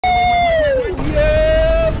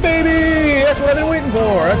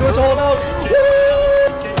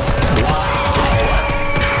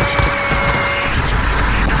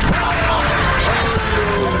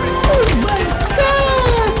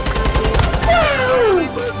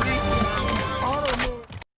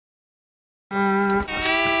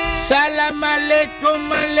Salam alaikum,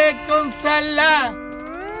 alaikum salam.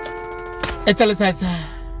 Échale salsa.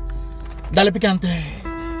 Dale picante.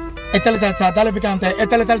 Échale salsa, dale picante.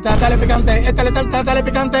 Échale salsa, dale picante. Échale salsa, dale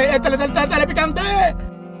picante. Échale salsa, dale picante.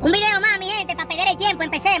 Un video más, mi gente, para perder el tiempo.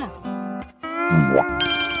 Empecemos.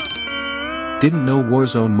 Didn't know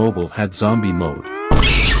Warzone Mobile had zombie mode.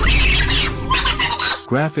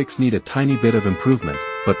 Graphics need a tiny bit of improvement,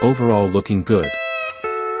 but overall looking good.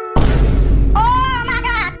 Oh my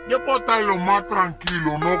god. Yo puedo estar lo más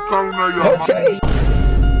tranquilo, no cae una llamada.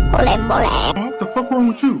 What the fuck wrong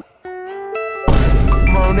with you?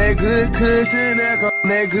 I'm on that good cushion, that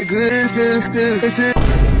good cushion.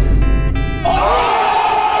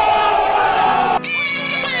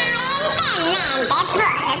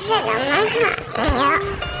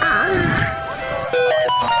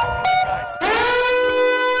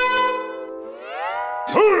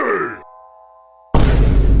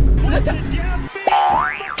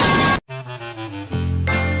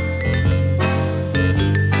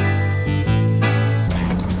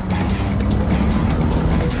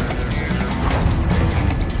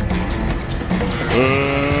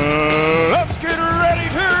 Let's get ready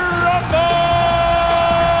to rumble!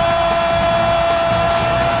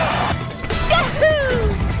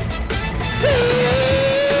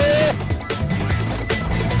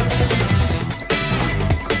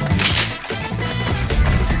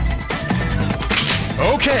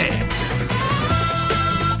 Okay.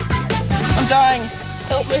 I'm dying.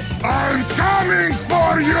 Help me. I'm coming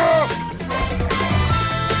for you!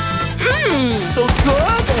 So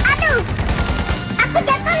good. Aduh. Aku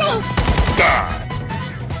jatuh nih.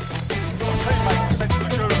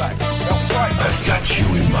 I've got you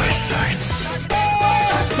in my sights.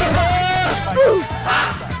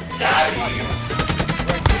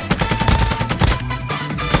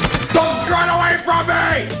 Don't run away from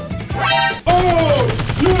me! Oh,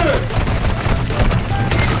 shit!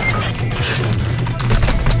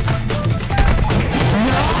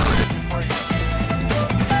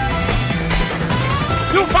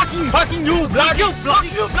 You fucking you bloody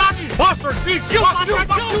bastard bitch! You fuck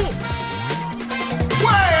you!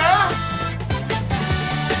 Where?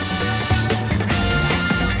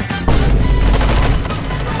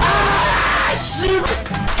 Ah, shit!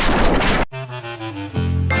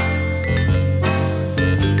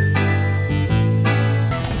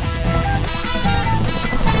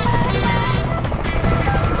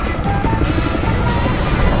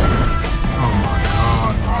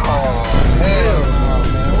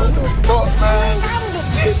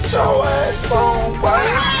 Get your ass on, boy.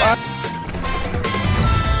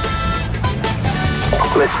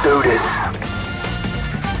 Let's do this.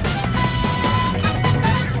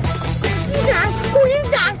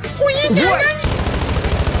 What?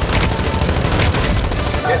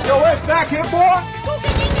 Get your ass back here, boy.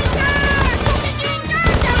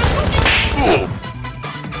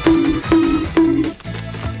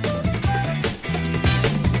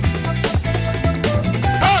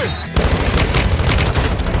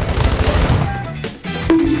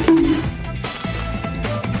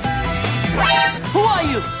 Who are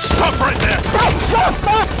you? Stop right there! Stop!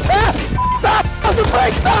 Stop! Doesn't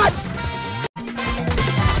break! Stop!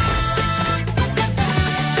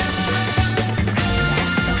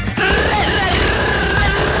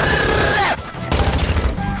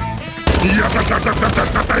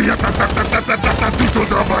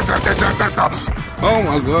 Oh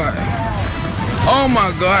my god. Oh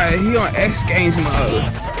my god, he on X Games mode.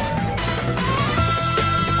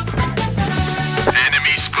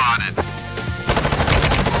 Enemy spotted.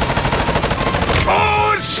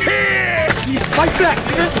 Oh shit! Fight back,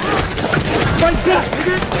 nigga! Fight back,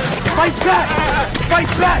 nigga! Fight back!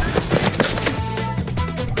 Fight back!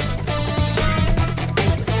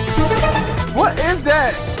 What is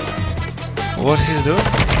that? What he's doing?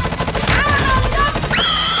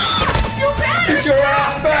 Get your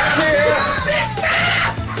ass back here!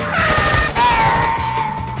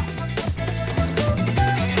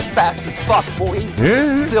 Fast as fuck, boy.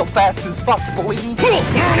 Yeah. Still fast as fuck, boy.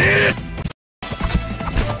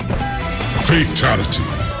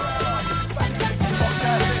 Fatality.